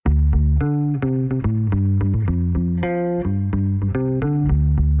Welcome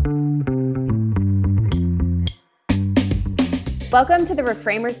to the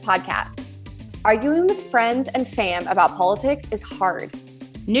Reframers podcast. Arguing with friends and fam about politics is hard.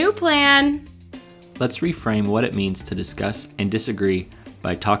 New plan. Let's reframe what it means to discuss and disagree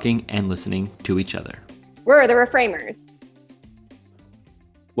by talking and listening to each other. We're the Reframers.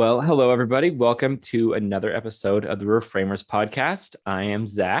 Well, hello, everybody. Welcome to another episode of the Reframers podcast. I am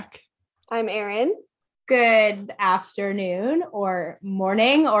Zach. I'm Erin. Good afternoon or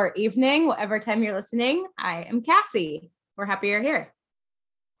morning or evening, whatever time you're listening. I am Cassie. We're happy you're here.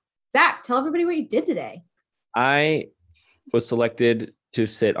 Zach, tell everybody what you did today. I was selected to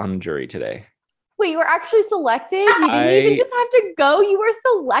sit on the jury today. Wait, you were actually selected? You didn't even just have to go. You were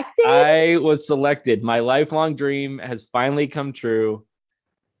selected? I was selected. My lifelong dream has finally come true.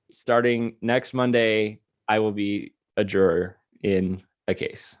 Starting next Monday, I will be a juror in a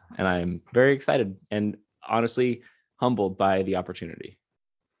case. And I'm very excited and honestly humbled by the opportunity.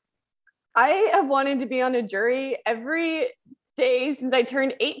 I have wanted to be on a jury every day since I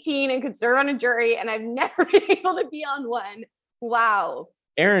turned 18 and could serve on a jury, and I've never been able to be on one. Wow.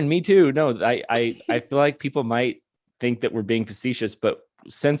 Erin, me too. No, I feel like people might think that we're being facetious, but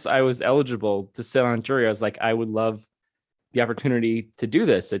since I was eligible to sit on a jury, I was like, I would love the opportunity to do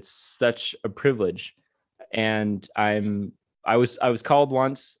this. It's such a privilege. And I was called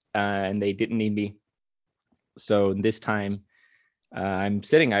once and they didn't need me. So this time I'm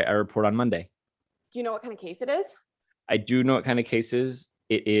sitting. I report on Monday. Do you know what kind of case it is? I do know what kind of case it is.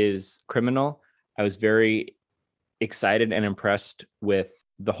 It is criminal. I was very excited and impressed with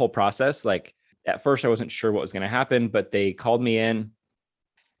the whole process. Like at first I wasn't sure what was going to happen, but they called me in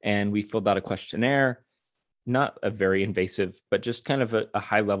and we filled out a questionnaire, not a very invasive, but just kind of a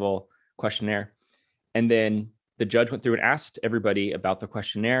high level questionnaire. And then the judge went through and asked everybody about the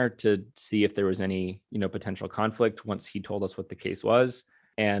questionnaire to see if there was any, potential conflict once he told us what the case was.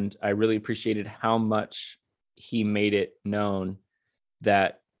 And I really appreciated how much he made it known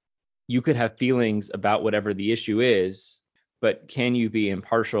that you could have feelings about whatever the issue is, but can you be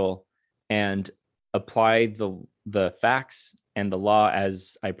impartial and apply the facts and the law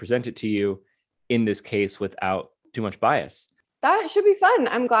as I present it to you in this case without too much bias? That should be fun.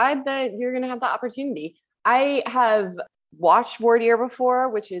 I'm glad that you're going to have the opportunity. I have watched voir dire before,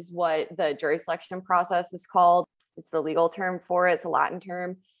 which is what the jury selection process is called. It's the legal term for it. It's a Latin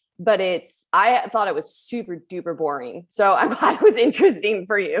term, but I thought it was super duper boring. So I'm glad it was interesting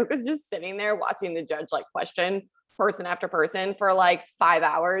for you, because just sitting there watching the judge question person after person for 5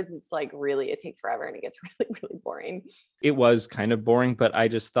 hours, it's it takes forever and it gets really, really boring. It was kind of boring, but I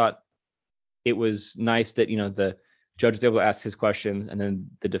just thought it was nice that, the judge was able to ask his questions and then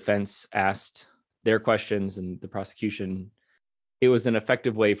the defense asked their questions and the prosecution. It was an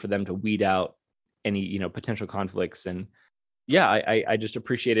effective way for them to weed out any, potential conflicts. And yeah, I just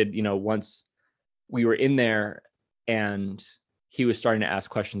appreciated, once we were in there and he was starting to ask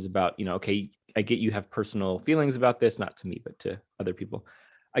questions about, okay, I get you have personal feelings about this, not to me, but to other people.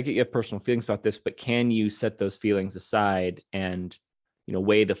 I get you have personal feelings about this, but can you set those feelings aside and,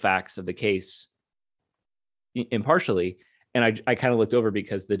 weigh the facts of the case impartially? And I kind of looked over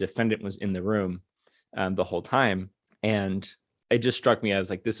because the defendant was in the room the whole time. And it just struck me as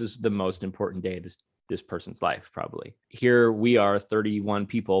this is the most important day of this person's life, probably. Here we are, 31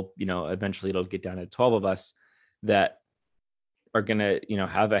 people, eventually it'll get down to 12 of us that are going to,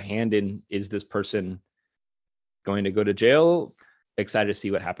 have a hand in, is this person going to go to jail? Excited to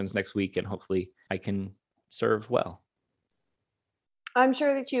see what happens next week. And hopefully I can serve well. I'm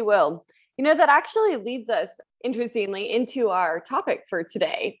sure that you will. That actually leads us, interestingly, into our topic for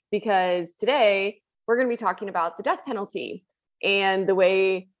today, because today we're going to be talking about the death penalty and the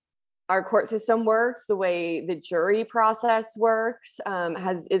way our court system works, the way the jury process works,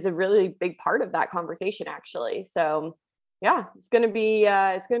 is a really big part of that conversation, actually. So, yeah, it's going to be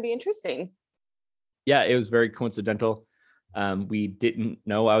interesting. Yeah, it was very coincidental. We didn't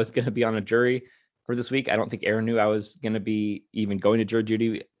know I was going to be on a jury for this week. I don't think Erin knew I was going to be even going to jury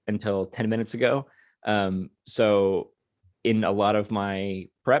duty until 10 minutes ago. So in a lot of my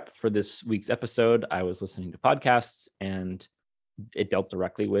prep for this week's episode, I was listening to podcasts and it dealt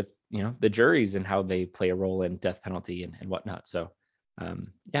directly with, the juries and how they play a role in death penalty and whatnot. So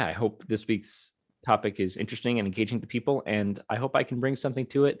yeah, I hope this week's topic is interesting and engaging to people. And I hope I can bring something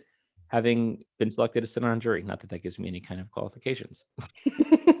to it, having been selected to sit on a jury. Not that that gives me any kind of qualifications.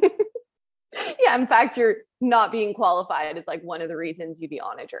 Yeah, in fact, you're not being qualified is one of the reasons you'd be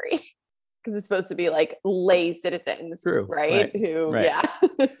on a jury, because it's supposed to be lay citizens. True, right? Yeah.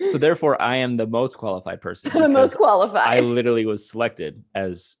 So therefore, I am the most qualified person. The most qualified. I literally was selected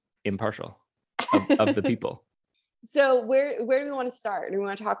as impartial of the people. So where do we want to start? Do we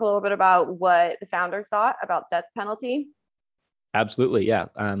want to talk a little bit about what the founders thought about death penalty? Absolutely, yeah.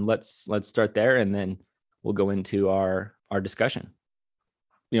 Let's start there, and then we'll go into our discussion.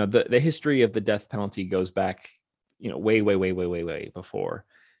 The history of the death penalty goes back, way before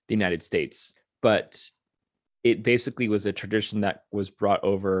the United States. But it basically was a tradition that was brought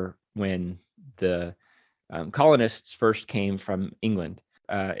over when the colonists first came from England.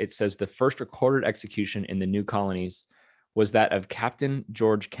 It says the first recorded execution in the new colonies was that of Captain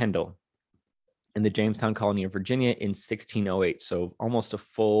George Kendall in the Jamestown colony of Virginia in 1608. So almost a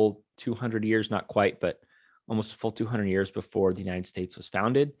full 200 years, not quite, but almost a full 200 years before the United States was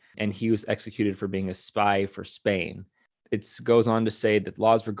founded. And he was executed for being a spy for Spain. It goes on to say that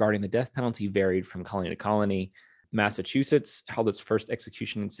laws regarding the death penalty varied from colony to colony. Massachusetts held its first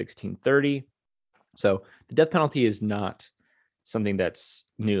execution in 1630. So the death penalty is not something that's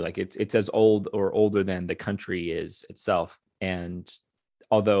new. Like it's as old or older than the country is itself. And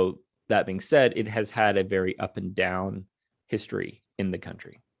although that being said, it has had a very up and down history in the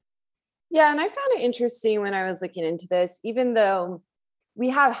country. Yeah, and I found it interesting when I was looking into this, even though we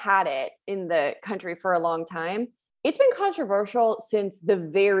have had it in the country for a long time, it's been controversial since the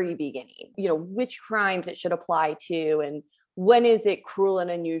very beginning, which crimes it should apply to and when is it cruel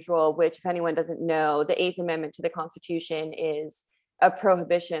and unusual, which if anyone doesn't know, the Eighth Amendment to the Constitution is a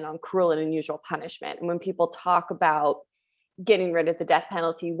prohibition on cruel and unusual punishment. And when people talk about getting rid of the death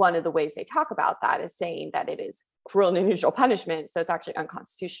penalty, one of the ways they talk about that is saying that it is cruel and unusual punishment. So it's actually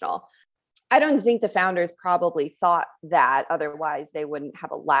unconstitutional. I don't think the founders probably thought that, otherwise they wouldn't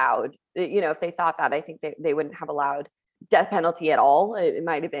have allowed, if they thought that, I think they wouldn't have allowed death penalty at all. It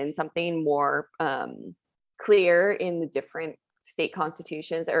might have been something more clear in the different state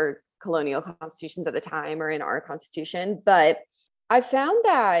constitutions or colonial constitutions at the time or in our constitution. But I found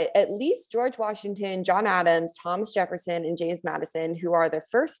that at least George Washington, John Adams, Thomas Jefferson, and James Madison, who are the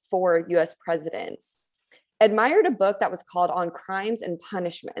first 4 US presidents, admired a book that was called On Crimes and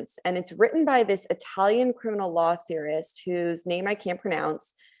Punishments. And it's written by this Italian criminal law theorist whose name I can't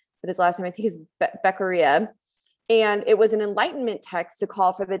pronounce, but his last name I think is Beccaria. And it was an Enlightenment text to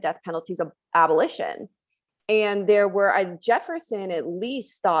call for the death penalty's abolition. And Jefferson at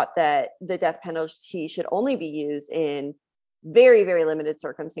least thought that the death penalty should only be used in very, very limited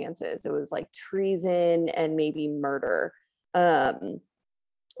circumstances. It was like treason and maybe murder.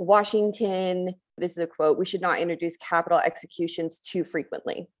 Washington, this is a quote, "We should not introduce capital executions too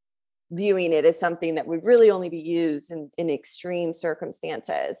frequently," viewing it as something that would really only be used in extreme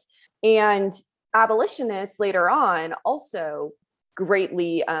circumstances. And abolitionists later on also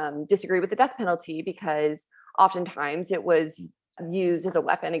greatly disagree with the death penalty because oftentimes it was used as a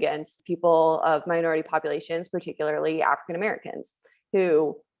weapon against people of minority populations, particularly African Americans,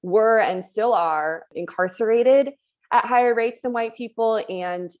 who were and still are incarcerated at higher rates than white people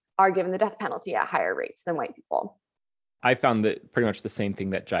and are given the death penalty at higher rates than white people. I found that pretty much the same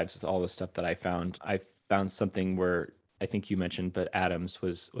thing that jives with all the stuff that I found. I found something where I think you mentioned, but Adams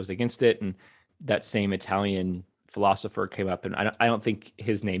was against it. And that same Italian philosopher came up, and I don't think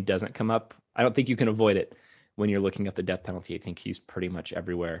his name doesn't come up. I don't think you can avoid it when you're looking at the death penalty. I think he's pretty much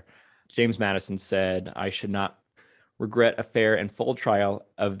everywhere. James Madison said, "I should not regret a fair and full trial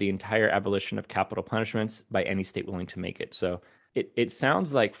of the entire abolition of capital punishments by any state willing to make it." So it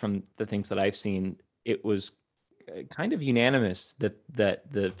sounds like from the things that I've seen, it was kind of unanimous that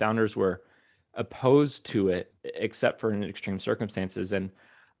the founders were opposed to it, except for in extreme circumstances. And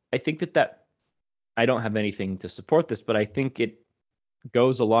I think that I don't have anything to support this, but I think it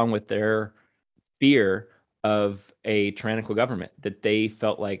goes along with their fear of a tyrannical government, that they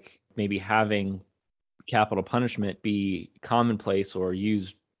felt like maybe having capital punishment be commonplace or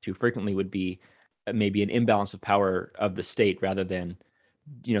used too frequently would be maybe an imbalance of power of the state rather than,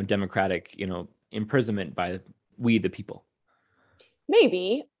 democratic, imprisonment by we, the people.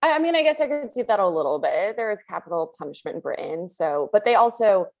 Maybe. I mean, I guess I could see that a little bit. There is capital punishment in Britain. But they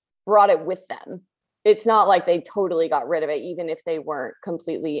also brought it with them. It's not like they totally got rid of it, even if they weren't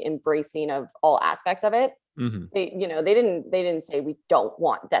completely embracing of all aspects of it. Mm-hmm. They didn't say we don't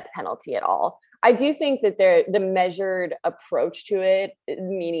want death penalty at all. I do think that the measured approach to it,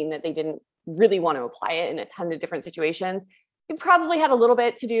 meaning that they didn't really want to apply it in a ton of different situations, it probably had a little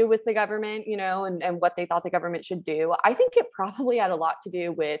bit to do with the government, and what they thought the government should do. I think it probably had a lot to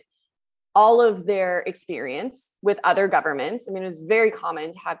do with all of their experience with other governments. I mean, it was very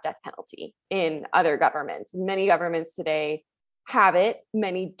common to have death penalty in other governments. Many governments today have it,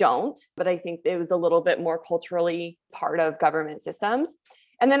 many don't, but I think it was a little bit more culturally part of government systems.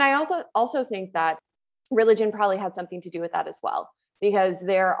 And then I also think that religion probably had something to do with that as well. because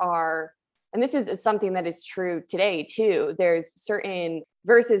there are, and this is something that is true today too, there's certain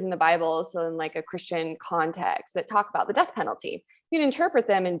verses in the Bible, so in like a Christian context, that talk about the death penalty. You can interpret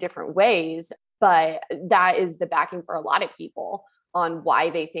them in different ways, but that is the backing for a lot of people on why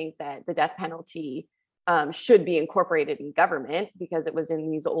they think that the death penalty should be incorporated in government, because it was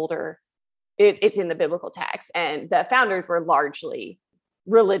in these older, it's in the biblical text. And the founders were largely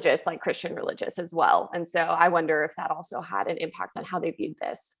religious, like Christian religious as well. And so I wonder if that also had an impact on how they viewed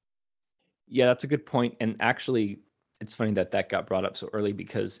this. Yeah, that's a good point. And actually, it's funny that that got brought up so early,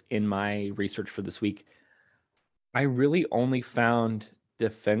 because in my research for this week, I really only found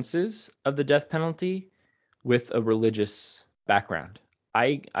defenses of the death penalty with a religious background.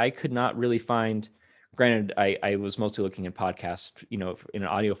 I could not really find, granted, I was mostly looking at podcasts, in an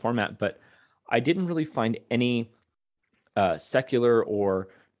audio format, but I didn't really find any secular or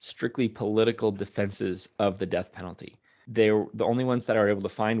strictly political defenses of the death penalty. The only ones that I were able to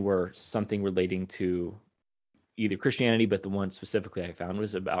find were something relating to either Christianity, but the one specifically I found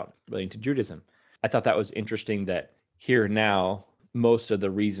was about relating to Judaism. I thought that was interesting that here now, most of the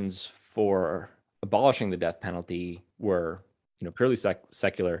reasons for abolishing the death penalty were, purely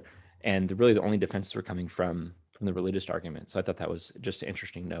secular, and really the only defenses were coming from the religious argument. So I thought that was just an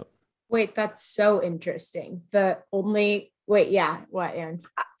interesting note. Wait, that's so interesting. What, Aaron?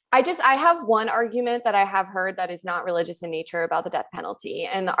 I have one argument that I have heard that is not religious in nature about the death penalty.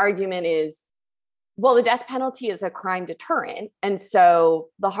 And the argument is, well, the death penalty is a crime deterrent. And so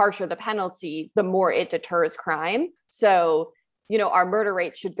the harsher the penalty, the more it deters crime. So, our murder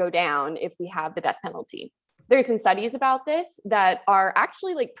rate should go down if we have the death penalty. There's been studies about this that are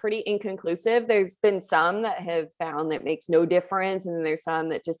actually like pretty inconclusive. There's been some that have found that makes no difference. And then there's some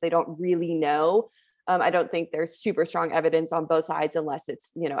that just, they don't really know. I don't think there's super strong evidence on both sides, unless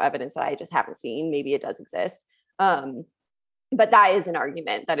it's, evidence that I just haven't seen. Maybe it does exist. But that is an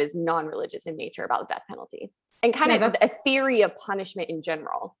argument that is non-religious in nature about the death penalty, and kind of a theory of punishment in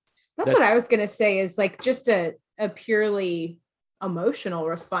general. That's what I was going to say, is like just a purely emotional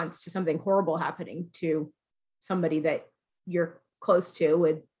response to something horrible happening to somebody that you're close to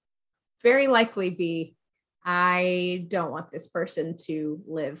would very likely be, I don't want this person to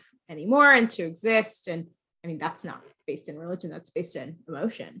live anymore and to exist. And I mean, that's not based in religion, that's based in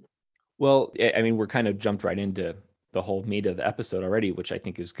emotion. Well, I mean, we're kind of jumped right into the whole meat of the episode already, which I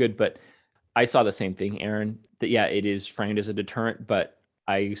think is good. But I saw the same thing, Aaron, that yeah, it is framed as a deterrent, but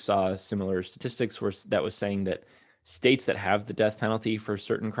I saw similar statistics that was saying that states that have the death penalty for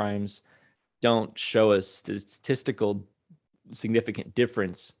certain crimes don't show a statistical significant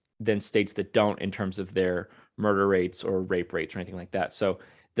difference than states that don't, in terms of their murder rates or rape rates or anything like that. So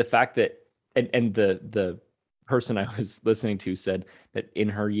the fact that, and the person I was listening to said that in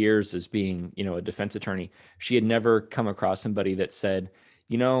her years as being, a defense attorney, she had never come across somebody that said,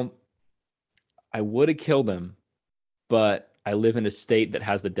 I would have killed him, but I live in a state that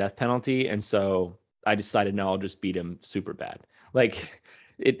has the death penalty, and so I decided, no, I'll just beat him super bad. Like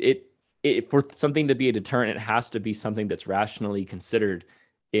it for something to be a deterrent, it has to be something that's rationally considered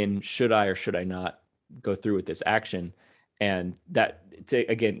in, should I or should I not go through with this action? And that,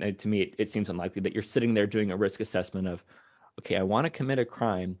 to me, it seems unlikely that you're sitting there doing a risk assessment of, okay, I want to commit a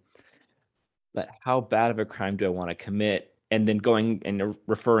crime, but how bad of a crime do I want to commit? And then going and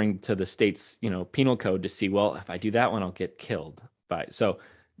referring to the state's, penal code to see, well, if I do that one, I'll get killed by. So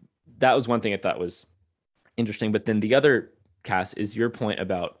that was one thing I thought was interesting. But then the other, Cass, is your point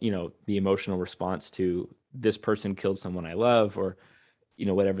about, the emotional response to, this person killed someone I love, or,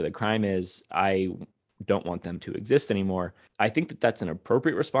 whatever the crime is, I don't want them to exist anymore. I think that that's an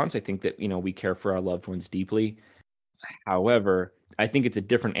appropriate response. I think that, we care for our loved ones deeply. However, I think it's a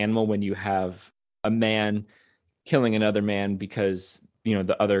different animal when you have a man killing another man because,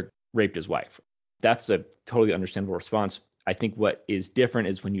 the other raped his wife. That's a totally understandable response. I think what is different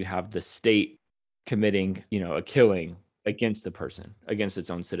is when you have the state committing, a killing against the person, against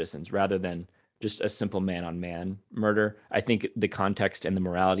its own citizens, rather than just a simple man-on-man murder. I think the context and the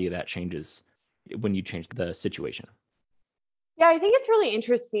morality of that changes when you change the situation. Yeah, I think it's really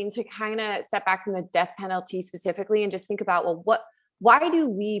interesting to kind of step back from the death penalty specifically and just think about, well, why do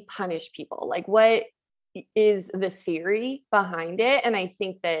we punish people? Like, what is the theory behind it? And I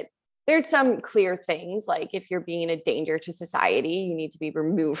think that there's some clear things, like if you're being a danger to society, you need to be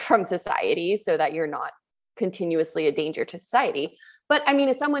removed from society so that you're not continuously a danger to society. But I mean,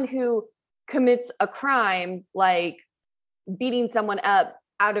 as someone who commits a crime, like beating someone up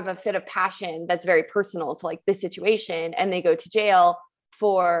out of a fit of passion that's very personal to like this situation, and they go to jail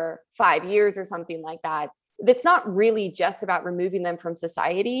for 5 years or something like that, it's not really just about removing them from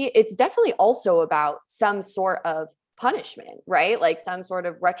society. It's definitely also about some sort of punishment, right? Like some sort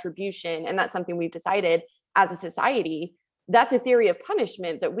of retribution. And that's something we've decided as a society. That's a theory of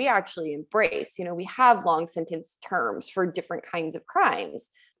punishment that we actually embrace. We have long sentence terms for different kinds of crimes.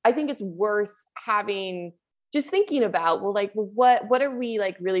 I think it's worth having just thinking about, well, like, what are we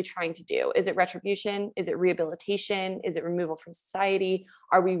like really trying to do? Is it retribution? Is it rehabilitation? Is it removal from society?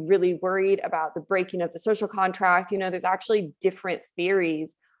 Are we really worried about the breaking of the social contract? There's actually different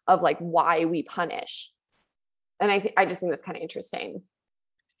theories of like why we punish. And I just think that's kind of interesting.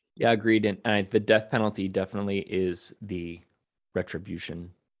 Yeah, agreed. And the death penalty definitely is the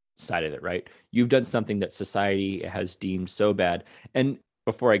retribution side of it, right? You've done something that society has deemed so bad. And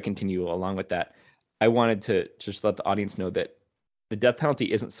before I continue along with that, I wanted to just let the audience know that the death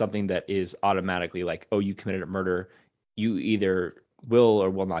penalty isn't something that is automatically like, oh, you committed a murder, you either will or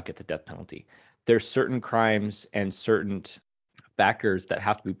will not get the death penalty. There's certain crimes and certain factors that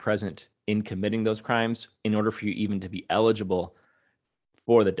have to be present in committing those crimes in order for you even to be eligible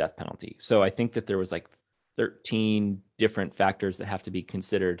for the death penalty. So I think that there was like 13 different factors that have to be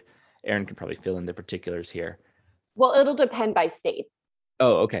considered. Aaron can probably fill in the particulars here. Well, it'll depend by state.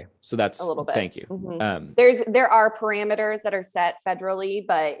 Oh, okay. So that's a little bit. Thank you. Mm-hmm. There are parameters that are set federally,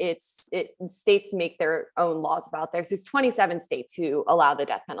 but states make their own laws about this. There's 27 states who allow the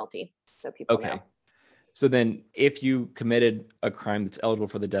death penalty. So people know. So then if you committed a crime that's eligible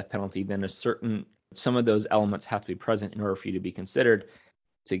for the death penalty, then some of those elements have to be present in order for you to be considered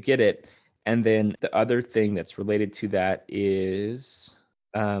to get it. And then the other thing that's related to that is,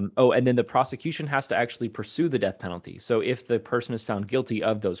 and then the prosecution has to actually pursue the death penalty. So if the person is found guilty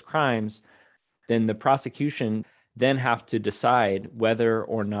of those crimes, then the prosecution then have to decide whether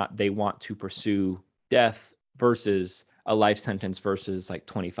or not they want to pursue death versus a life sentence versus like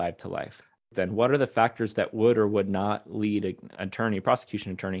 25 to life. Then what are the factors that would or would not lead a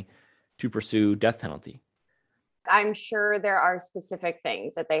prosecution attorney to pursue death penalty? I'm sure there are specific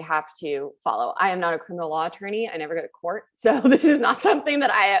things that they have to follow. I am not a criminal law attorney. I never go to court. So this is not something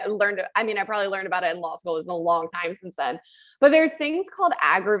that I learned. I mean, I probably learned about it in law school. It's a long time since then. But there's things called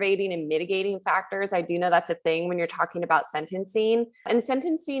aggravating and mitigating factors. I do know that's a thing when you're talking about sentencing. And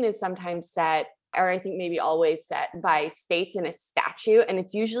sentencing is sometimes set, or I think maybe always set by states in a statute. And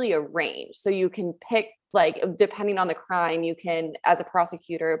it's usually a range. So you can pick, like, depending on the crime, you can, as a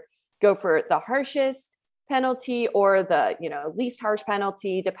prosecutor, go for the harshest penalty or the least harsh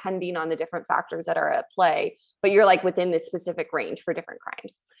penalty, depending on the different factors that are at play, but you're like within this specific range for different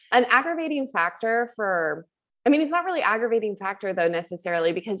crimes. An aggravating factor it's not really aggravating factor though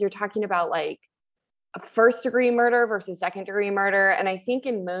necessarily, because you're talking about like a first degree murder versus second degree murder, and I think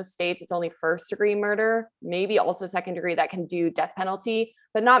in most states it's only first degree murder, maybe also second degree, that can do death penalty,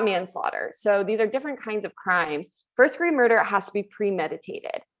 but not manslaughter. So these are different kinds of crimes. First degree murder has to be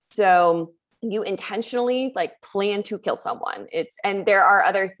premeditated. So you intentionally like plan to kill someone. And there are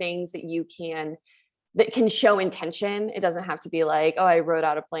other things that can show intention. It doesn't have to be like, oh, I wrote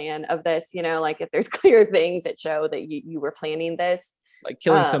out a plan of this, like if there's clear things that show that you were planning this. Like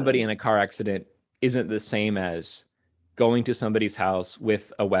killing somebody in a car accident isn't the same as going to somebody's house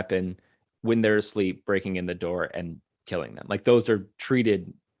with a weapon when they're asleep, breaking in the door and killing them. Like those are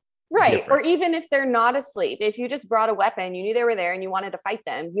treated right. different. Or even if they're not asleep, if you just brought a weapon, you knew they were there and you wanted to fight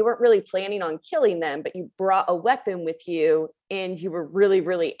them, you weren't really planning on killing them, but you brought a weapon with you and you were really,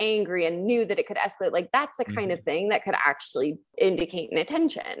 really angry and knew that it could escalate. Like that's the kind of thing that could actually indicate an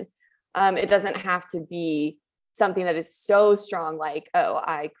intention. It doesn't have to be something that is so strong, like, oh,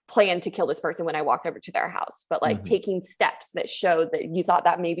 I planned to kill this person when I walked over to their house, but like taking steps that showed that you thought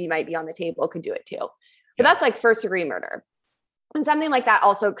that maybe might be on the table could do it too. But that's like first degree murder. And something like that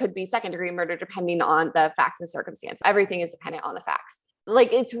also could be second degree murder, depending on the facts and circumstance. Everything is dependent on the facts.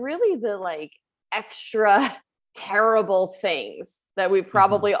 Like it's really the like extra terrible things that we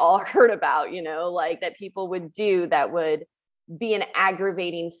probably all heard about, like that people would do that would be an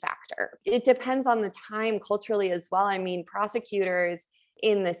aggravating factor. It depends on the time culturally as well. I mean, prosecutors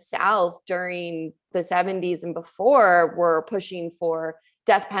in the South during the 70s and before were pushing for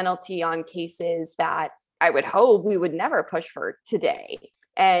death penalty on cases that I would hope we would never push for today.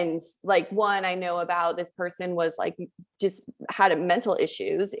 And like one I know about, this person was like just had mental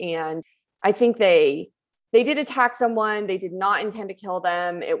issues, and I think they did attack someone. They did not intend to kill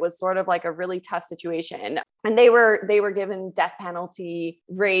them. It was sort of like a really tough situation, and they were given death penalty.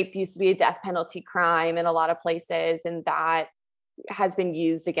 Rape used to be a death penalty crime in a lot of places, and that has been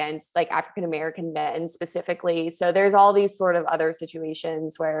used against like African American men specifically. So there's all these sort of other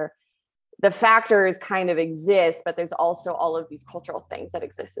situations where the factors kind of exist, but there's also all of these cultural things that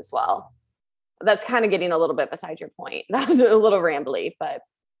exist as well. That's kind of getting a little bit beside your point. That was a little rambly, but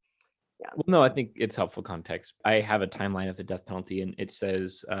Well, no, I think it's helpful context. I have a timeline of the death penalty, and it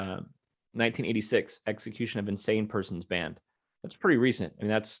says 1986, execution of insane persons banned. That's pretty recent. I mean,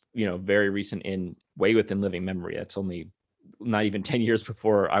 that's, very recent in way within living memory. That's only not even 10 years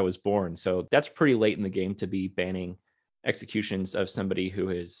before I was born. So that's pretty late in the game to be banning executions of somebody who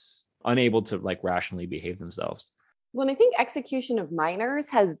is unable to like rationally behave themselves. Well, I think execution of minors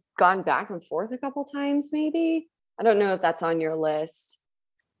has gone back and forth a couple times, maybe. I don't know if that's on your list.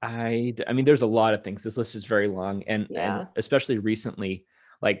 I mean, there's a lot of things. This list is very long, and especially recently,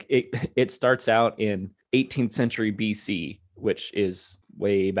 like it starts out in 18th century BC, which is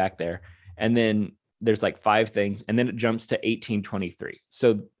way back there, and then there's like 5 things, and then it jumps to 1823.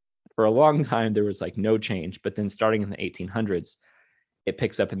 So for a long time there was like no change, but then starting in the 1800s, it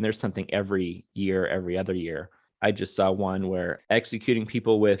picks up, and there's something every year, every other year. I just saw one where executing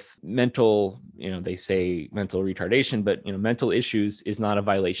people with mental, they say mental retardation, but, mental issues is not a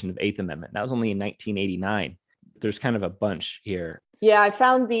violation of 8th Amendment. That was only in 1989. There's kind of a bunch here. Yeah, I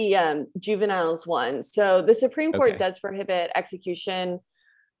found the juveniles one. So the Supreme Court does prohibit execution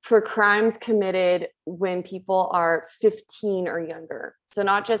for crimes committed when people are 15 or younger. So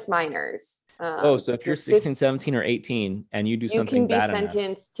not just minors. So if you're 16, 17, or 18 and you do something bad enough, you can be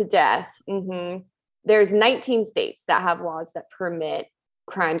sentenced to death. Mm-hmm. There's 19 states that have laws that permit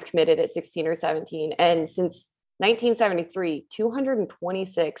crimes committed at 16 or 17. And since 1973,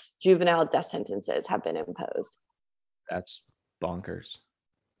 226 juvenile death sentences have been imposed. That's bonkers.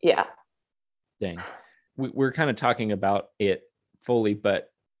 Yeah. Dang. We're kind of talking about it fully,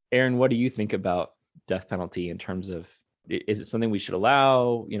 but Aaron, what do you think about death penalty in terms of, is it something we should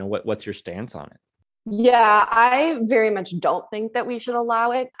allow? What's your stance on it? Yeah, I very much don't think that we should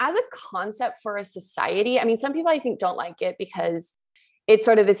allow it as a concept for a society. I mean, some people I think don't like it because it's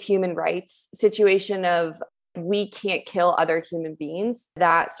sort of this human rights situation of we can't kill other human beings,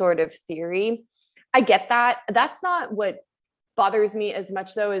 that sort of theory. I get that. That's not what bothers me as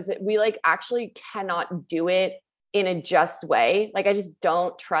much though, is that we actually cannot do it in a just way. I just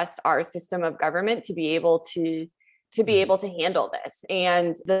don't trust our system of government to be able to handle this.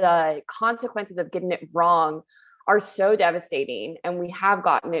 And the consequences of getting it wrong are so devastating. And we have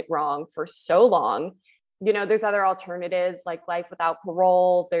gotten it wrong for so long. There's other alternatives like life without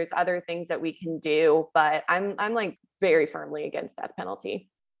parole. There's other things that we can do, but I'm very firmly against death penalty.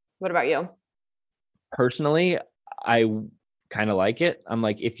 What about you? Personally, I kind of like it. I'm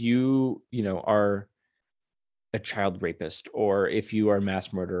like, if you, are a child rapist, or if you are a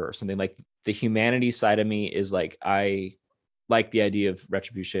mass murderer or something, like the humanity side of me is like, I like the idea of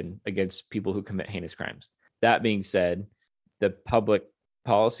retribution against people who commit heinous crimes. That being said, the public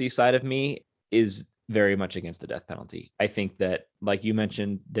policy side of me is very much against the death penalty. I think that, like you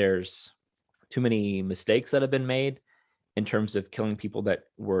mentioned, there's too many mistakes that have been made in terms of killing people that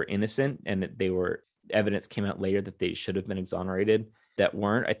were innocent, and that evidence came out later that they should have been exonerated that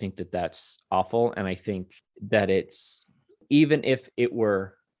weren't. I think that that's awful. And I think that it's, even if it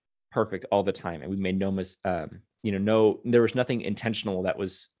were perfect all the time and we made there was nothing intentional that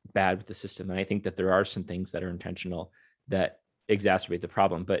was bad with the system. And I think that there are some things that are intentional that exacerbate the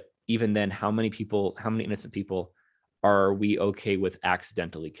problem. But even then, how many innocent people are we okay with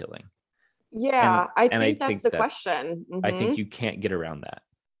accidentally killing? Yeah, I think that's the question. Mm-hmm. I think you can't get around that.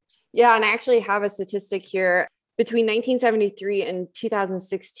 Yeah, and I actually have a statistic here. Between 1973 and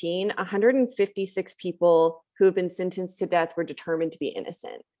 2016, 156 people who have been sentenced to death were determined to be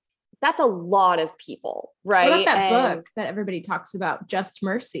innocent. That's a lot of people, right? What about that book that everybody talks about, Just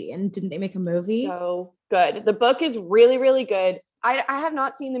Mercy? And didn't they make a movie? So good. The book is really, really good. I have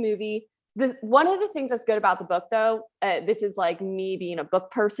not seen the movie. One of the things that's good about the book, though, this is like me being a book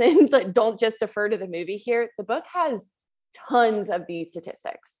person, but don't just defer to the movie here. The book has tons of these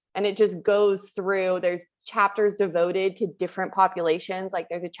statistics, and it just goes through. There's chapters devoted to different populations. Like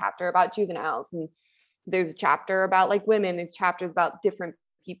there's a chapter about juveniles, and there's a chapter about like women. There's chapters about different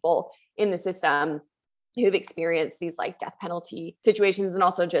people in the system who've experienced these like death penalty situations, and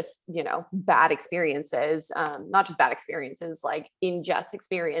also just, bad experiences, not just bad experiences, like unjust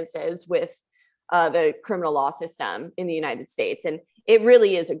experiences with the criminal law system in the United States. And it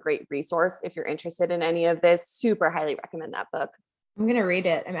really is a great resource if you're interested in any of this. Super highly recommend that book. I'm going to read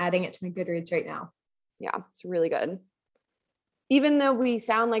it. I'm adding it to my Goodreads right now. Yeah, it's really good. Even though we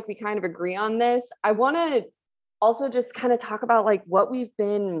sound like we kind of agree on this, I want to also just kind of talk about like what we've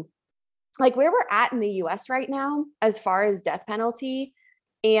been, like where we're at in the US right now as far as death penalty.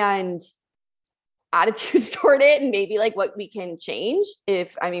 And attitudes toward it and maybe like what we can change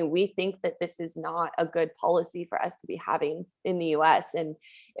if, I mean, we think that this is not a good policy for us to be having in the US, and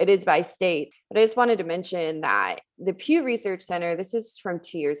it is by state. But I just wanted to mention that the Pew Research Center, this is from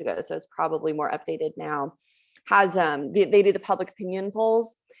 2 years ago, so it's probably more updated now, has they did the public opinion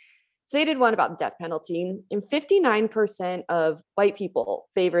polls. So they did one about the death penalty, and 59% of white people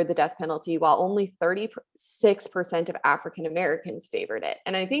favored the death penalty, while only 36% of African Americans favored it.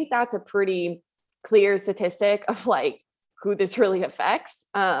 And I think that's a pretty clear statistic of like who this really affects.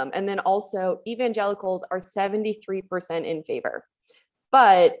 And then also evangelicals are 73% in favor,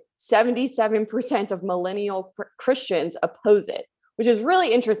 but 77% of millennial Christians oppose it, which is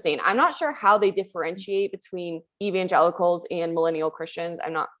really interesting. I'm not sure how they differentiate between evangelicals and millennial Christians.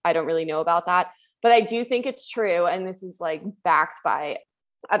 I don't really know about that, but I do think it's true. And this is like backed by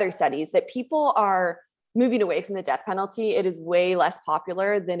other studies that people are moving away from the death penalty. It is way less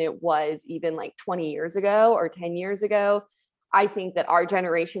popular than it was even like 20 years ago or 10 years ago. I think that our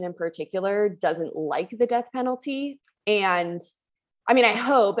generation in particular doesn't like the death penalty. And I mean, I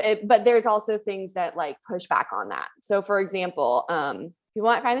hope it, but there's also things that like push back on that. So for example, you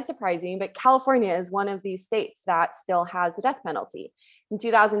might find it surprising, but California is one of these states that still has the death penalty. In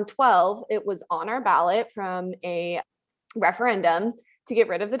 2012, it was on our ballot from a referendum to get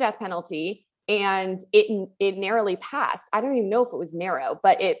rid of the death penalty. And it narrowly passed. I don't even know if it was narrow,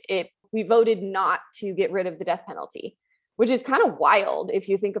 but we voted not to get rid of the death penalty, which is kind of wild if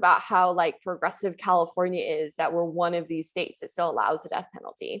you think about how like progressive California is, that we're one of these states that still allows the death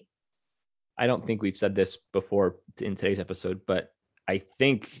penalty. I don't think we've said this before in today's episode, but I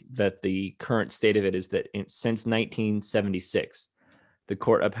think that the current state of it is that since 1976, the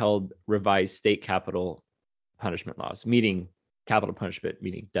court upheld revised state capital punishment laws, meaning capital punishment,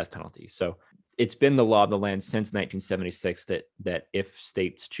 meaning death penalty. So it's been the law of the land since 1976 that if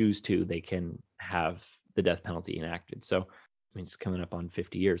states choose to, they can have the death penalty enacted. So I mean, it's coming up on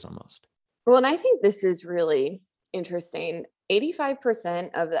 50 years almost. Well, and I think this is really interesting.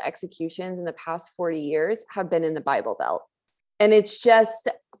 85% of the executions in the past 40 years have been in the Bible Belt. And it's just,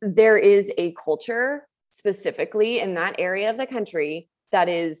 there is a culture specifically in that area of the country that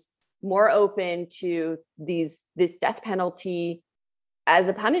is more open to this death penalty as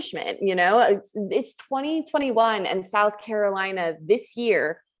a punishment. You know, it's 2021 and South Carolina this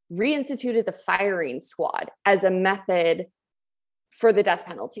year reinstituted the firing squad as a method for the death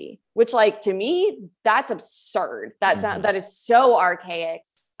penalty, which like to me, that's absurd. That is so archaic.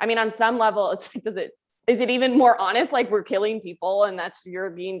 I mean, on some level, it's like, is it even more honest? Like we're killing people and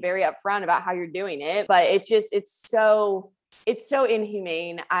you're being very upfront about how you're doing it. But it's so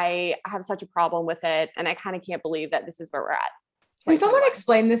inhumane. I have such a problem with it. And I kind of can't believe that this is where we're at. Can someone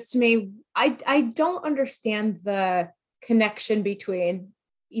explain this to me? I don't understand the connection between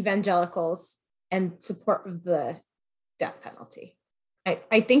evangelicals and support of the death penalty.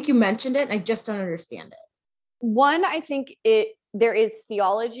 I think you mentioned it, and I just don't understand it. One, I think there is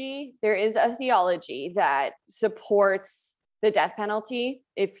theology. There is a theology that supports the death penalty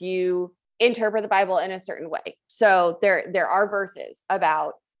if you interpret the Bible in a certain way. So there are verses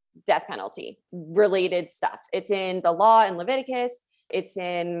about death penalty related stuff. It's in the law in Leviticus. It's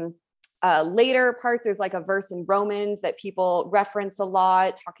in later parts. There's like a verse in Romans that people reference a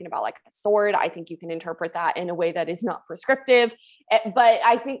lot, talking about like a sword. I think you can interpret that in a way that is not prescriptive, but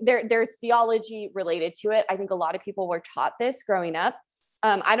I think there's theology related to it. I think a lot of people were taught this growing up.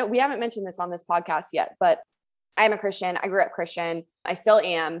 We haven't mentioned this on this podcast yet, but I'm a Christian. I grew up Christian. I still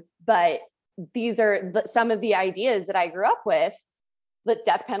am, but these are some of the ideas that I grew up with, the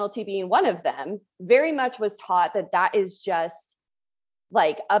death penalty being one of them. Very much was taught that is just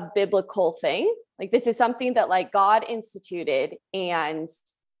like a biblical thing. Like this is something that like God instituted. And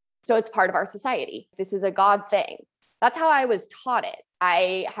so it's part of our society. This is a God thing. That's how I was taught it.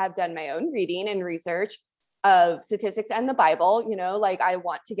 I have done my own reading and research of statistics and the Bible, you know, like I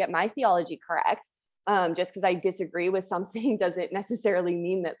want to get my theology correct. Just because I disagree with something doesn't necessarily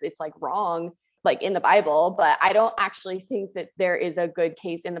mean that it's like wrong, like in the Bible, but I don't actually think that there is a good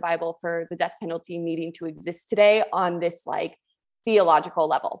case in the Bible for the death penalty needing to exist today on this like theological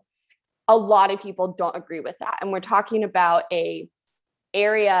level. A lot of people don't agree with that. And we're talking about a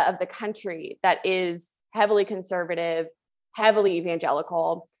area of the country that is heavily conservative, heavily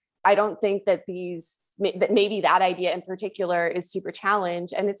evangelical. I don't think that maybe that idea in particular is super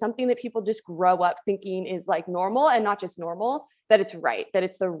challenged. And it's something that people just grow up thinking is like normal, and not just normal, that it's right, that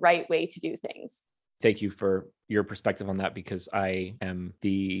it's the right way to do things. Thank you for your perspective on that, because I am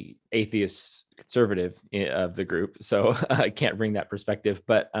the atheist conservative of the group. So I can't bring that perspective,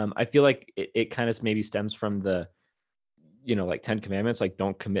 but I feel like it kind of maybe stems from like 10 commandments, like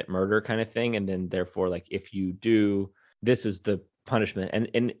don't commit murder kind of thing. And then therefore, like if you do, this is the punishment.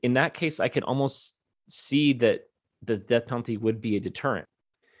 And in that case, I can almost see that the death penalty would be a deterrent.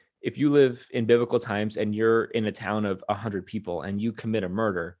 If you live in biblical times and you're in a town of 100 people and you commit a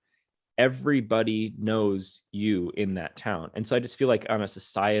murder, everybody knows you in that town. And so I just feel like on a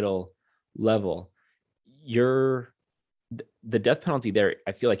societal level, the death penalty there,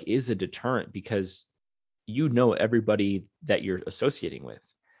 I feel like, is a deterrent because everybody that you're associating with.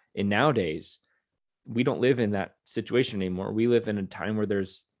 And nowadays, we don't live in that situation anymore. We live in a time where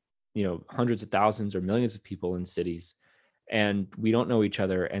there's, hundreds of thousands or millions of people in cities, and we don't know each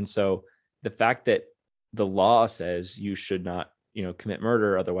other. And so the fact that the law says you should not, commit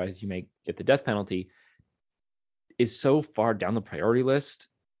murder, otherwise you may get the death penalty, is so far down the priority list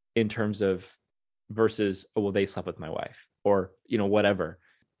in terms of versus, oh, well, they slept with my wife or, whatever.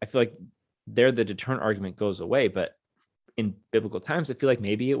 I feel like there the deterrent argument goes away. But in biblical times, I feel like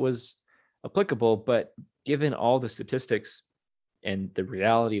maybe it was applicable, but given all the statistics and the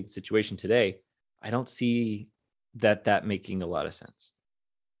reality of the situation today, I don't see that making a lot of sense.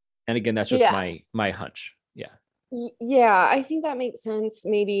 And again, that's just my hunch. Yeah. Yeah, I think that makes sense.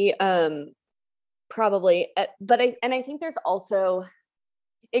 Maybe, probably, but I think there's also,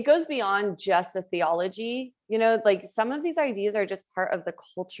 it goes beyond just a theology, like some of these ideas are just part of the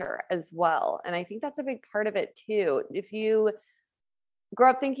culture as well. And I think that's a big part of it too. If you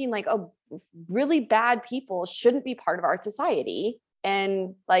grow up thinking like, oh, really bad people shouldn't be part of our society,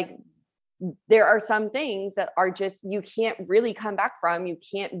 and like there are some things that are just, you can't really come back from, you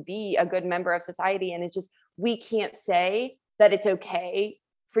can't be a good member of society. And it's just, we can't say that it's okay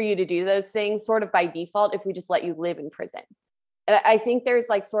for you to do those things sort of by default if we just let you live in prison. And I think there's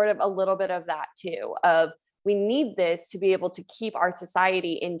like sort of a little bit of that too, of we need this to be able to keep our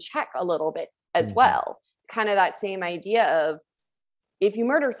society in check a little bit as well. Kind of that same idea of, if you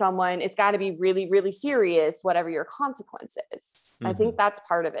murder someone, it's got to be really, really serious, whatever your consequence is. So I think that's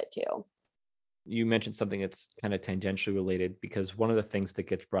part of it too. You mentioned something that's kind of tangentially related, because one of the things that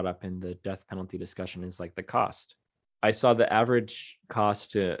gets brought up in the death penalty discussion is like the cost. I saw the average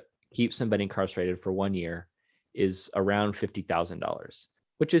cost to keep somebody incarcerated for 1 year is around $50,000,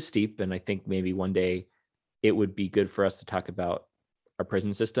 which is steep. And I think maybe one day it would be good for us to talk about our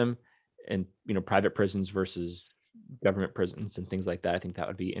prison system and, private prisons versus government prisons and things like that. I think that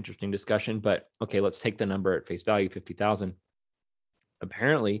would be an interesting discussion. But okay, let's take the number at face value, 50,000.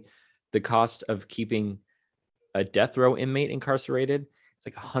 Apparently, the cost of keeping a death row inmate incarcerated is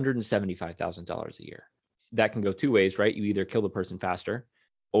like $175,000 a year. That can go two ways, right? You either kill the person faster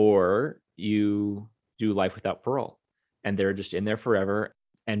or you do life without parole, and they're just in there forever.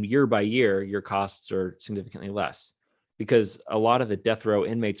 And year by year, your costs are significantly less, because a lot of the death row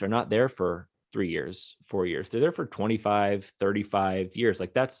inmates are not there for 3 years, 4 years. They're there for 25, 35 years.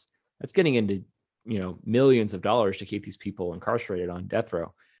 Like that's getting into, millions of dollars to keep these people incarcerated on death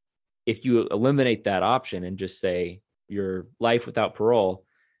row. If you eliminate that option and just say your life without parole,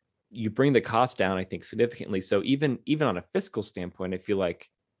 you bring the cost down, I think, significantly. So even on a fiscal standpoint, I feel like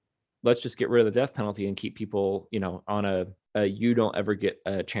let's just get rid of the death penalty and keep people, on a you don't ever get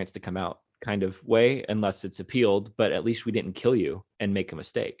a chance to come out kind of way unless it's appealed, but at least we didn't kill you and make a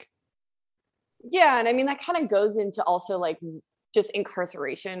mistake. Yeah. And I mean, that kind of goes into also like just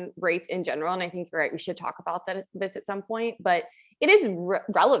incarceration rates in general. And I think you're right, we should talk about this at some point, but it is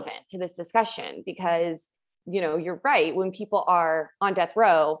relevant to this discussion because, you're right. When people are on death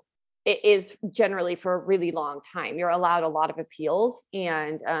row, it is generally for a really long time. You're allowed a lot of appeals,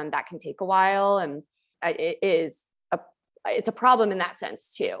 and that can take a while. And it's a problem in that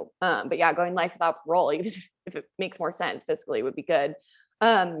sense too. But yeah, going life without parole, even if it makes more sense fiscally, would be good.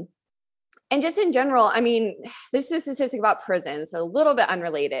 And just in general, I mean, this is a statistic about prisons, so a little bit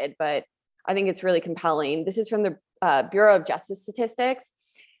unrelated, but I think it's really compelling. This is from the Bureau of Justice Statistics.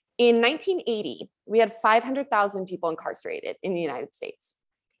 In 1980, we had 500,000 people incarcerated in the United States.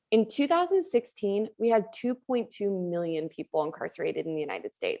 In 2016, we had 2.2 million people incarcerated in the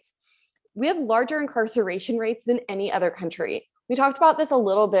United States. We have larger incarceration rates than any other country. We talked about this a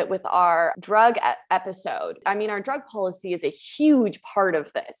little bit with our drug episode. I mean, our drug policy is a huge part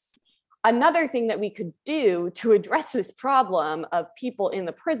of this. Another thing that we could do to address this problem of people in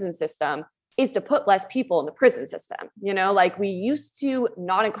the prison system is to put less people in the prison system. Like we used to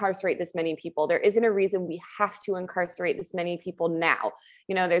not incarcerate this many people. There isn't a reason we have to incarcerate this many people now.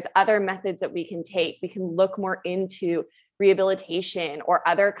 There's other methods that we can take. We can look more into rehabilitation or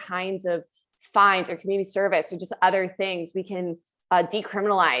other kinds of fines or community service or just other things. We can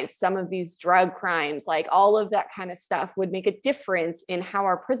decriminalize some of these drug crimes, like all of that kind of stuff would make a difference in how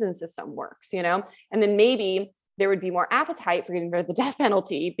our prison system works, and then maybe there would be more appetite for getting rid of the death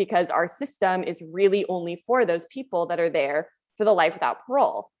penalty because our system is really only for those people that are there for the life without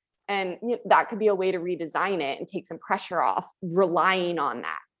parole. And that could be a way to redesign it and take some pressure off relying on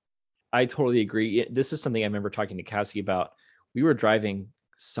that. I totally agree. This is something I remember talking to Cassie about. We were driving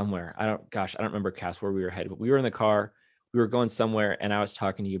somewhere. I don't remember, Cass, where we were headed, but we were in the car. We were going somewhere, and I was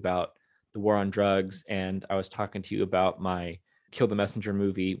talking to you about the war on drugs, and I was talking to you about my Kill the Messenger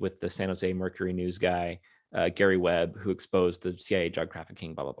movie with the San Jose Mercury News guy, Gary Webb, who exposed the CIA drug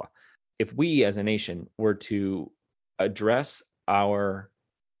trafficking, blah, blah, blah. If we as a nation were to address our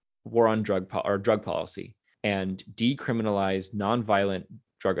war on drug policy and decriminalize nonviolent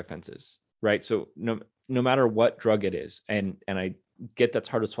drug offenses, right? So no matter what drug it is, and I get that's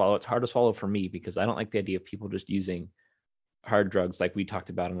hard to swallow. It's hard to swallow for me because I don't like the idea of people just using hard drugs like we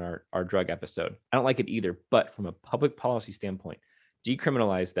talked about in our drug episode. I don't like it either. But from a public policy standpoint,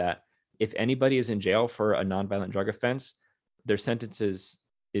 decriminalize that. If anybody is in jail for a nonviolent drug offense, their sentence is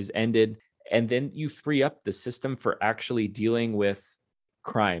ended. And then you free up the system for actually dealing with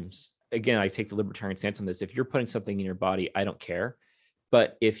crimes. Again, I take the libertarian stance on this. If you're putting something in your body, I don't care.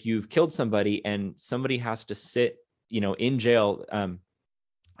 But if you've killed somebody and somebody has to sit, in jail,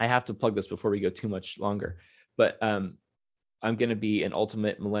 I have to plug this before we go too much longer, but I'm going to be an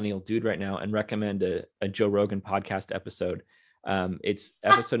ultimate millennial dude right now and recommend a Joe Rogan podcast episode. It's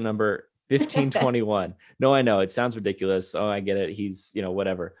episode number 1521. No, I know it sounds ridiculous. Oh, I get it. He's,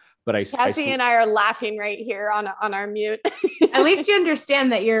 whatever. But Cassie and I are laughing right here on our mute. At least you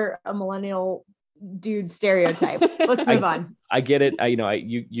understand that you're a millennial dude stereotype. Let's move on. I get it.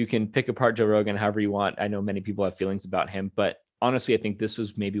 You can pick apart Joe Rogan however you want. I know many people have feelings about him, but honestly, I think this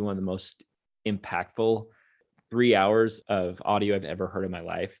was maybe one of the most impactful 3 hours of audio I've ever heard in my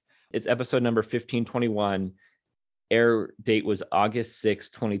life. It's episode number 1521. Air date was August 6,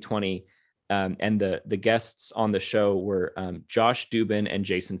 2020. And the guests on the show were Josh Dubin and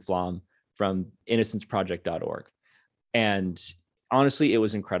Jason Flom from innocenceproject.org. And honestly, it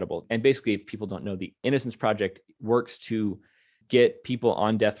was incredible. And basically, if people don't know, the Innocence Project works to get people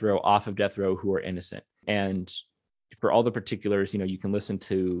on death row off of death row who are innocent. And for all the particulars, you can listen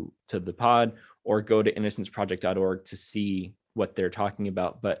to the pod or go to innocenceproject.org to see what they're talking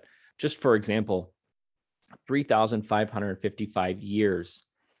about. But just for example, 3,555 years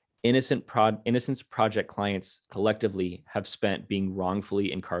Innocence Project clients collectively have spent being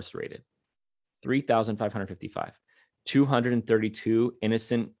wrongfully incarcerated. 3,555. 232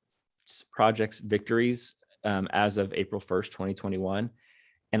 Innocence Project's victories as of April 1st, 2021.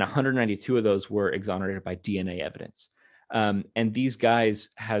 And 192 of those were exonerated by DNA evidence. And these guys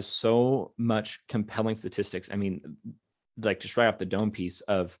has so much compelling statistics. I mean, like just right off the dome piece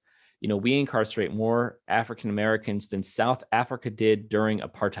of, we incarcerate more African Americans than South Africa did during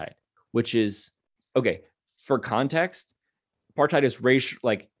apartheid, which is, okay, for context, apartheid is racial,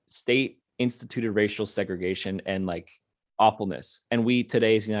 like state instituted racial segregation and like awfulness. And we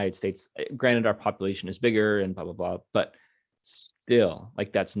today as the United States, granted our population is bigger and blah, blah, blah, but still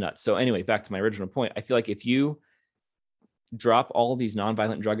like that's nuts. So anyway, back to my original point, I feel like if you drop all these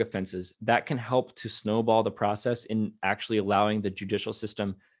nonviolent drug offenses, that can help to snowball the process in actually allowing the judicial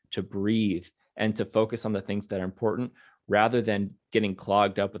system to breathe and to focus on the things that are important rather than getting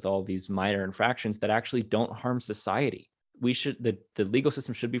clogged up with all these minor infractions that actually don't harm society. The legal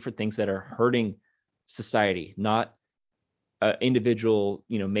system should be for things that are hurting society, not an individual,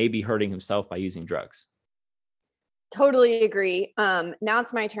 maybe hurting himself by using drugs. Totally agree. Now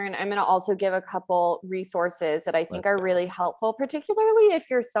it's my turn. I'm going to also give a couple resources that I think are really helpful, particularly if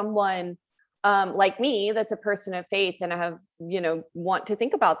you're someone like me, that's a person of faith and I have, want to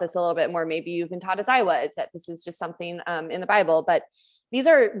think about this a little bit more. Maybe you've been taught as I was, that this is just something in the Bible, but these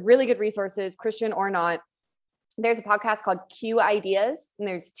are really good resources, Christian or not. There's a podcast called Q Ideas, and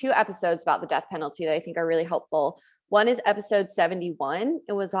there's 2 episodes about the death penalty that I think are really helpful. One is episode 71.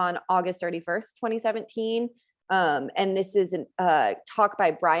 It was on August 31st, 2017. And this is a talk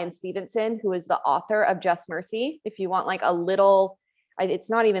by Brian Stevenson, who is the author of Just Mercy. If you want like a little, it's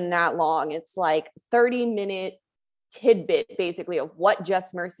not even that long. It's like 30-minute tidbit basically of what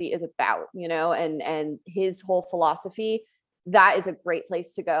Just Mercy is about, and his whole philosophy. That is a great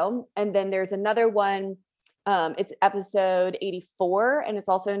place to go. And then there's another one. It's episode 84, and it's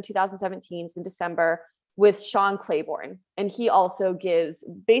also in 2017, it's in December, with Sean Claiborne. And he also gives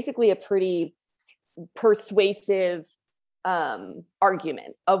basically a pretty persuasive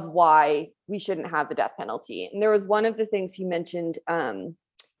argument of why we shouldn't have the death penalty. And there was one of the things he mentioned in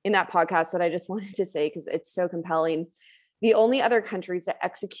that podcast that I just wanted to say because it's so compelling. The only other countries that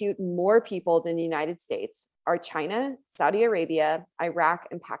execute more people than the United States are China, Saudi Arabia, Iraq,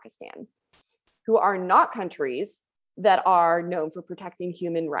 and Pakistan, who are not countries that are known for protecting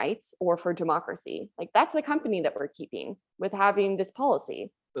human rights or for democracy. Like that's the company that we're keeping with having this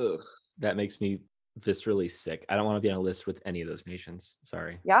policy. Ugh, that makes me viscerally sick. I don't want to be on a list with any of those nations.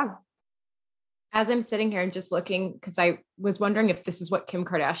 Sorry. Yeah. As I'm sitting here and just looking, because I was wondering if this is what Kim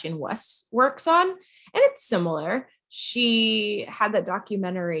Kardashian West works on, and it's similar. She had that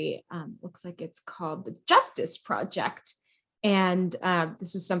documentary, looks like it's called The Justice Project. And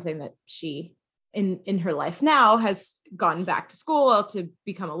this is something that she, in her life now, has gone back to school to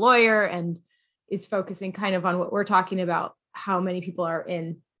become a lawyer and is focusing kind of on what we're talking about, how many people are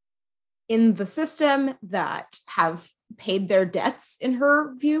in the system that have paid their debts in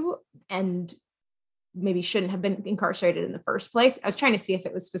her view and maybe shouldn't have been incarcerated in the first place. I was trying to see if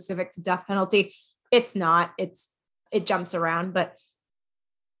it was specific to death penalty. It's not. It jumps around, but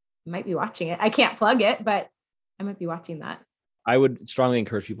I might be watching it. I can't plug it, but I might be watching that. I would strongly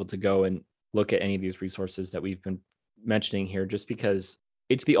encourage people to go and look at any of these resources that we've been mentioning here, just because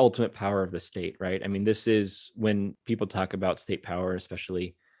it's the ultimate power of the state, right? I mean, this is when people talk about state power,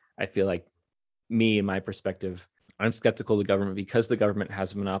 especially, I feel like me, in my perspective, I'm skeptical of the government because the government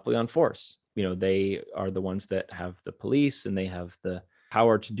has a monopoly on force. You know, they are the ones that have the police and they have the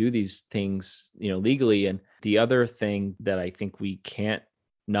power to do these things, you know, legally. And the other thing that I think we can't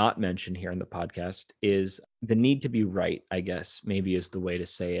not mention here in the podcast is the need to be right, I guess, maybe is the way to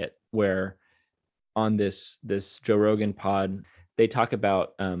say it, where on this Joe Rogan pod, they talk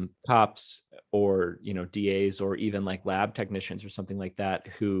about cops or, you know, DAs or even like lab technicians or something like that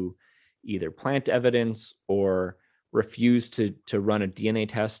who either plant evidence or refuse to run a DNA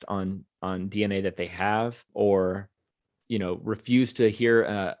test on DNA that they have, or, you know, refuse to hear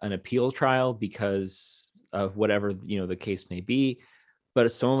an appeal trial because of whatever, you know, the case may be.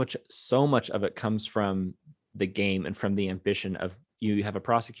 But so much of it comes from the game and from the ambition of, you have a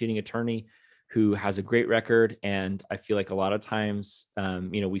prosecuting attorney who has a great record. And I feel like a lot of times,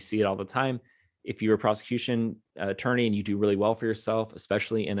 you know, we see it all the time. If you're a prosecution attorney and you do really well for yourself,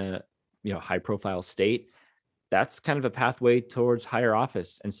 especially in a, you know, high profile state, that's kind of a pathway towards higher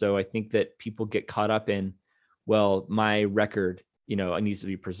office. And so I think that people get caught up in, well, my record, you know, it needs to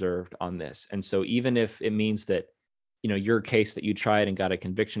be preserved on this. And so even if it means that, you know, your case that you tried and got a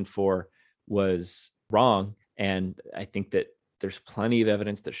conviction for was wrong, and I think that there's plenty of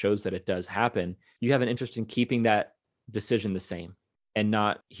evidence that shows that it does happen, you have an interest in keeping that decision the same and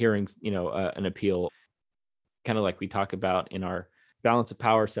not hearing, you know, an appeal, kind of like we talk about in our balance of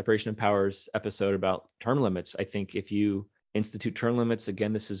power, separation of powers episode about term limits. I think if you institute term limits,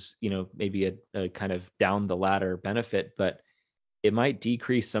 again, this is, you know, maybe a kind of down the ladder benefit, but it might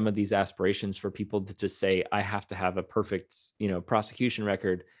decrease some of these aspirations for people to just say, I have to have a perfect, you know, prosecution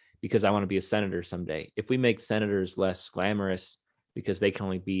record because I want to be a senator someday. If we make senators less glamorous because they can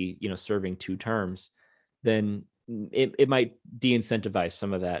only be, you know, serving 2 terms, then it might de-incentivize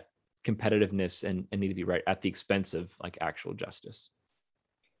some of that competitiveness and need to be right at the expense of like actual justice.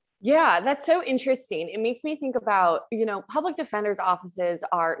 Yeah, that's so interesting. It makes me think about, you know, public defenders' offices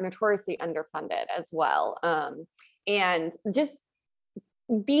are notoriously underfunded as well. And just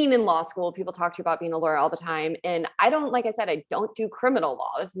being in law school, people talk to you about being a lawyer all the time. And I don't, like I said, I don't do criminal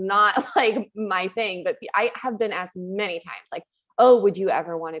law. This is not like my thing, but I have been asked many times, like, oh, would you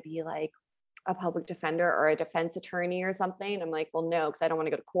ever want to be like a public defender or a defense attorney or something? I'm like, well, no, because I don't want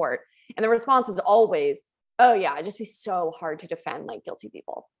to go to court. And the response is always, oh yeah, it'd just be so hard to defend like guilty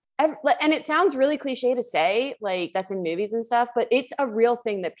people. And it sounds really cliche to say, like that's in movies and stuff, but it's a real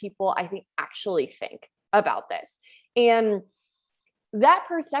thing that people, I think, actually think about this. And that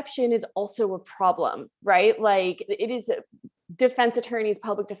perception is also a problem, right? Like it is, defense attorneys,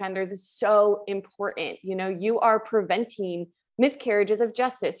 public defenders is so important. You know, you are preventing miscarriages of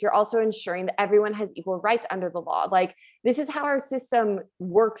justice. You're also ensuring that everyone has equal rights under the law. Like this is how our system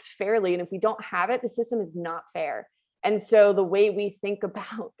works fairly. And if we don't have it, the system is not fair. And so the way we think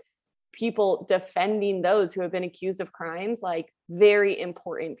about people defending those who have been accused of crimes, like very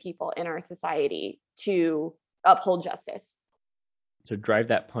important people in our society to uphold justice. To drive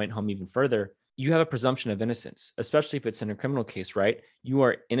that point home even further, you have a presumption of innocence, especially if it's in a criminal case, right? You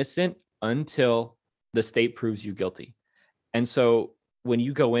are innocent until the state proves you guilty. And so when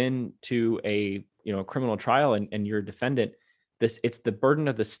you go into a, you know, criminal trial and you're a defendant, it's the burden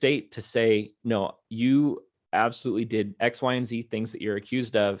of the state to say, no, you absolutely did X, Y, and Z things that you're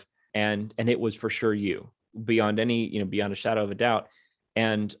accused of. And it was for sure you, beyond any, you know, beyond a shadow of a doubt.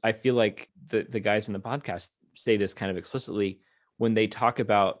 And I feel like the guys in the podcast say this kind of explicitly when they talk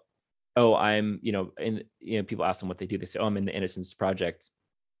about, oh, I'm, you know, and, you know, people ask them what they do. They say, oh, I'm in the Innocence Project.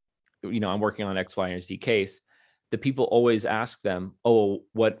 You know, I'm working on X, Y, and Z case. The people always ask them, oh,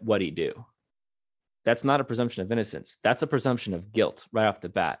 what do you do? that's not a presumption of innocence. That's a presumption of guilt right off the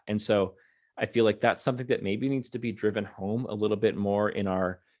bat. And so I feel like that's something that maybe needs to be driven home a little bit more in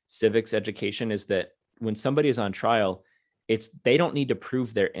our civics education, is that when somebody is on trial, they don't need to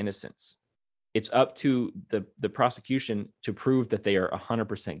prove their innocence. It's up to the prosecution to prove that they are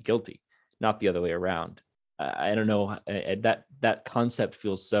 100% guilty, not the other way around. I don't know, that concept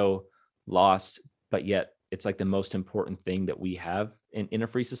feels so lost, but yet it's like the most important thing that we have in a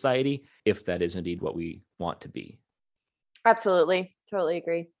free society, if that is indeed what we want to be. Absolutely. Totally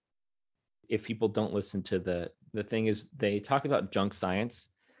agree. If people don't listen to the thing is, they talk about junk science,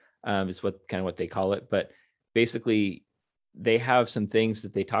 is what they call it. But basically they have some things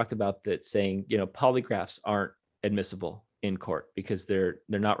that they talked about that saying, polygraphs aren't admissible in court because they're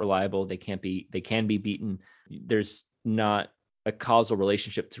not reliable. They can be beaten. There's not a causal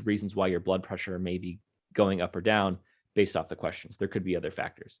relationship to reasons why your blood pressure may be going up or down based off the questions. There could be other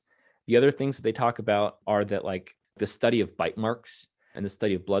factors. The other things that they talk about are that, like, the study of bite marks and the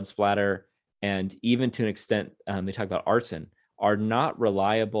study of blood splatter, and even to an extent, they talk about arson, are not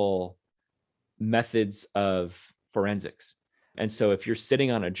reliable methods of forensics. And so if you're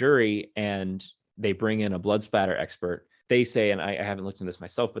sitting on a jury and they bring in a blood splatter expert, they say, and I haven't looked into this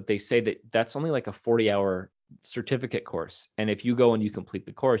myself, but they say that that's only like a 40-hour certificate course. And if you go and you complete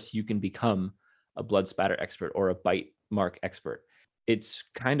the course, you can become a blood spatter expert or a bite mark expert. It's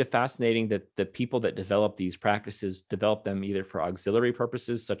kind of fascinating that the people that develop these practices develop them either for auxiliary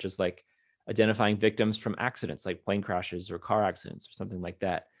purposes, such as like identifying victims from accidents like plane crashes or car accidents or something like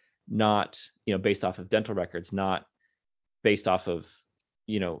that, not based off of dental records, not based off of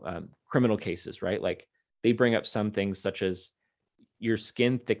criminal cases, right? Like, they bring up some things such as your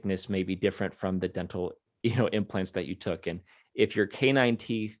skin thickness may be different from the dental implants that you took, and if your canine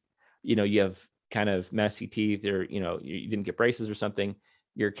teeth, you have kind of messy teeth, or you didn't get braces or something,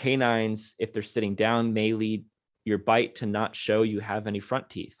 your canines, if they're sitting down, may lead your bite to not show you have any front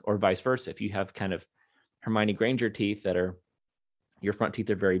teeth, or vice versa. If you have kind of Hermione Granger teeth that are, your front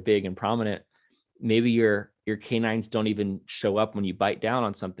teeth are very big and prominent, maybe your canines don't even show up when you bite down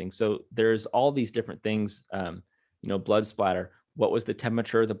on something. So there's all these different things, blood splatter. What was the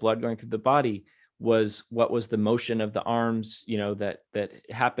temperature of the blood going through the body? What was the motion of the arms, that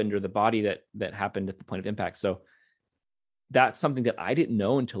happened, or the body that happened at the point of impact? So that's something that I didn't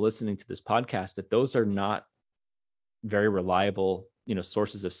know until listening to this podcast, that those are not very reliable,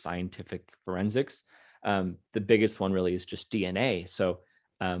 sources of scientific forensics. The biggest one really is just DNA. So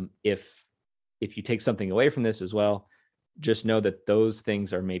if you take something away from this as well, just know that those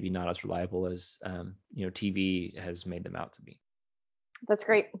things are maybe not as reliable as TV has made them out to be. That's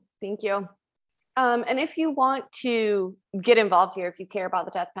great. Thank you. And if you want to get involved here, if you care about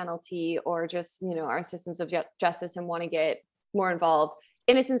the death penalty or just, our systems of justice and want to get more involved,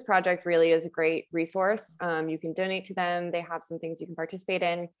 Innocence Project really is a great resource. You can donate to them. They have some things you can participate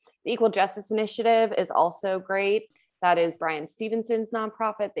in. The Equal Justice Initiative is also great. That is Brian Stevenson's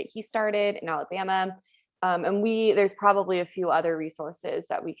nonprofit that he started in Alabama. And there's probably a few other resources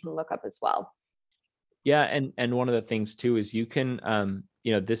that we can look up as well. Yeah. And one of the things too is you can,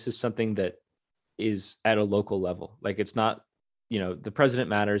 this is something that is at a local level. Like, it's not, the president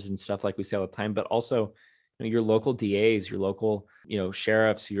matters and stuff like we say all the time, but also your local DAs, your local,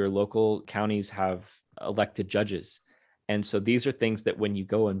 sheriffs, your local counties have elected judges. And so these are things that when you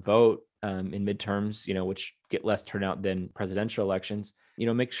go and vote in midterms, which get less turnout than presidential elections,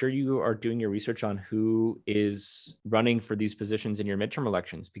 make sure you are doing your research on who is running for these positions in your midterm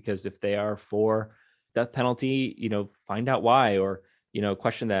elections, because if they are for death penalty, find out why, or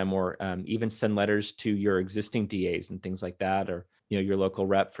question them, or even send letters to your existing DAs and things like that, or your local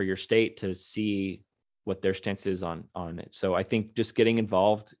rep for your state to see what their stance is on it. So I think just getting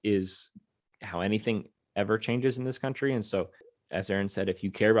involved is how anything ever changes in this country. And so, as Erin said, if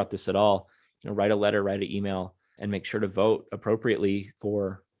you care about this at all, write a letter, write an email, and make sure to vote appropriately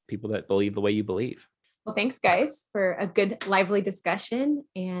for people that believe the way you believe. Well, thanks, guys, for a good, lively discussion,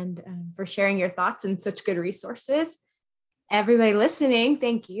 and for sharing your thoughts and such good resources. Everybody listening,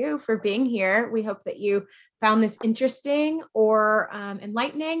 thank you for being here. We hope that you found this interesting or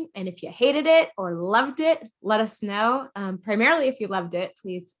enlightening. And if you hated it or loved it, let us know. Primarily, if you loved it,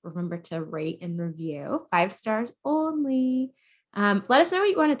 please remember to rate and review. 5 stars only. Let us know what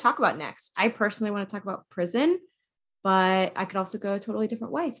you want to talk about next. I personally want to talk about prison, but I could also go a totally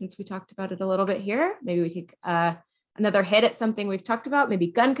different way since we talked about it a little bit here. Maybe we take another hit at something we've talked about, maybe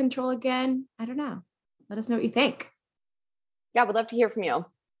gun control again. I don't know. Let us know what you think. Yeah, we'd love to hear from you.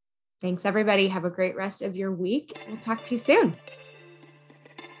 Thanks, everybody. Have a great rest of your week. We'll talk to you soon.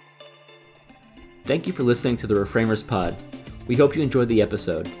 Thank you for listening to the Reframers Pod. We hope you enjoyed the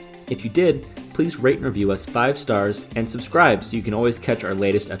episode. If you did, please rate and review us 5 stars and subscribe so you can always catch our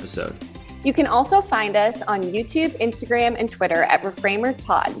latest episode. You can also find us on YouTube, Instagram, and Twitter at Reframers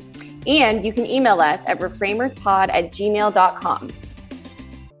Pod. And you can email us at reframerspod@gmail.com.